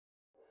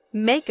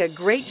Make a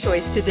great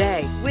choice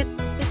today with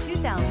the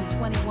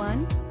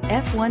 2021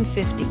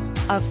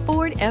 F-150. A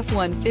Ford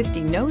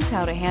F-150 knows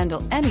how to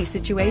handle any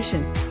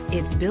situation.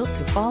 It's built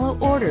to follow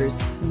orders,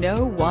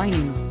 no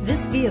whining.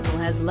 This vehicle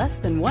has less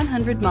than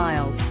 100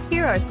 miles.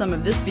 Here are some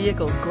of this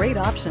vehicle's great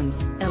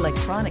options: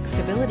 electronic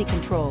stability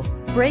control,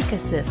 brake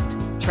assist,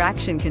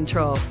 traction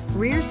control,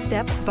 rear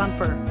step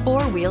bumper,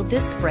 four-wheel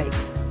disc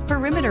brakes,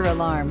 perimeter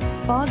alarm,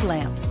 fog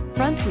lamps,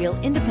 front wheel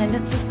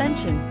independent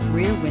suspension,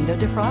 rear window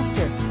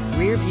defroster,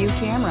 rear view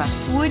camera.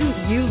 Wouldn't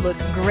you look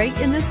great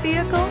in this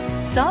vehicle?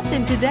 Stop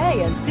in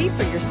today and see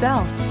for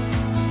yourself.